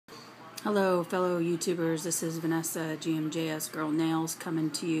Hello fellow YouTubers, this is Vanessa GMJS Girl Nails coming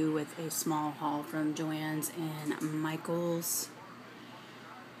to you with a small haul from Joann's and Michael's.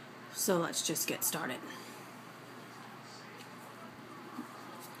 So let's just get started.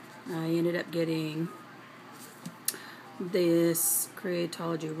 I ended up getting this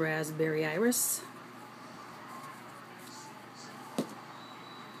Creatology Raspberry Iris.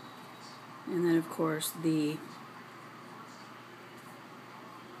 And then of course the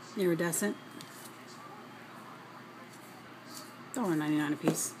iridescent, $1.99 a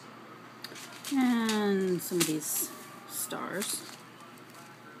piece, and some of these stars.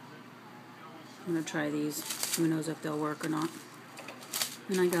 I'm going to try these, who knows if they'll work or not.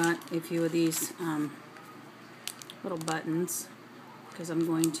 And I got a few of these little buttons because I'm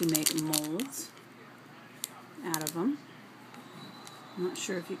going to make molds out of them. I'm not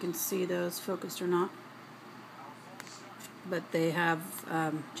sure if you can see those focused or not, but they have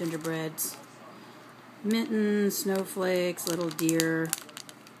gingerbreads, mittens, snowflakes, little deer,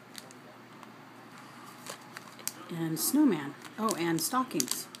 and snowman. Oh, and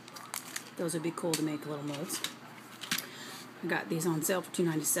stockings. Those would be cool to make little molds. I got these on sale for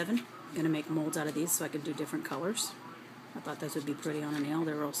 $2.97. I'm going to make molds out of these so I can do different colors. I thought those would be pretty on a nail.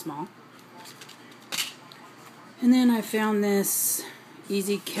 They're real small. And then I found this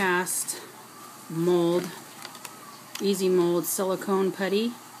Easy Cast mold. Easy Mold silicone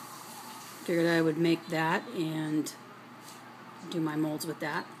putty. Figured I would make that and do my molds with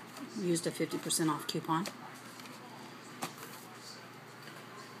that. Used a 50% off coupon.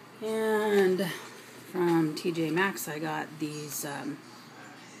 And from TJ Maxx I got these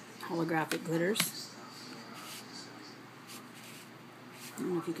holographic glitters. I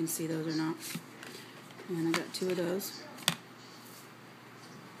don't know if you can see those or not. And I got 2 of those.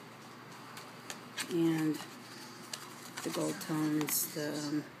 And the gold tones,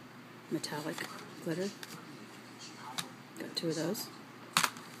 the metallic glitter. Got 2 of those.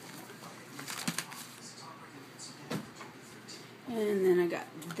 And then I got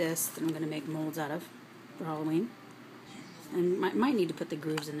this that I'm going to make molds out of for Halloween. And might need to put the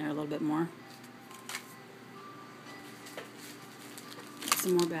grooves in there a little bit more. Got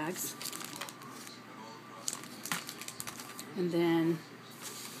some more bags. And then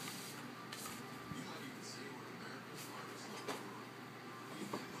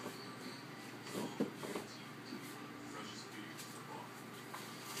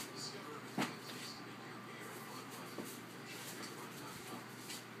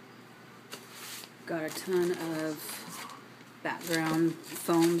got a ton of background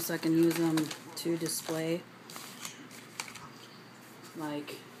foam so I can use them to display,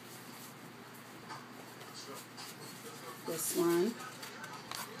 like this one,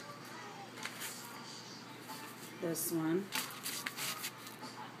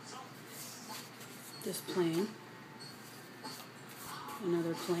 just plain,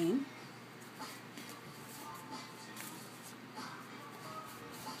 another plain,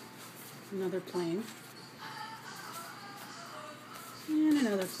 another plain, and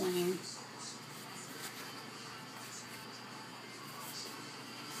another plain.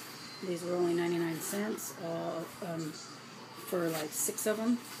 These were only 99 cents for like 6 of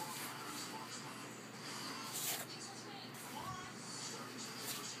them.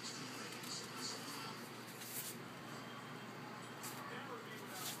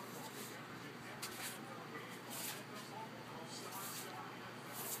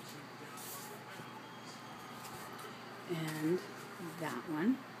 And that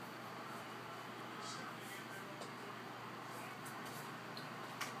one.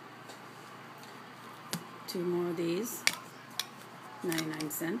 Two more of these, 99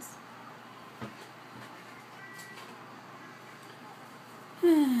 cents.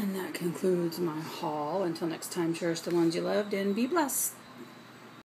 And that concludes my haul. Until next time, cherish the ones you loved and be blessed.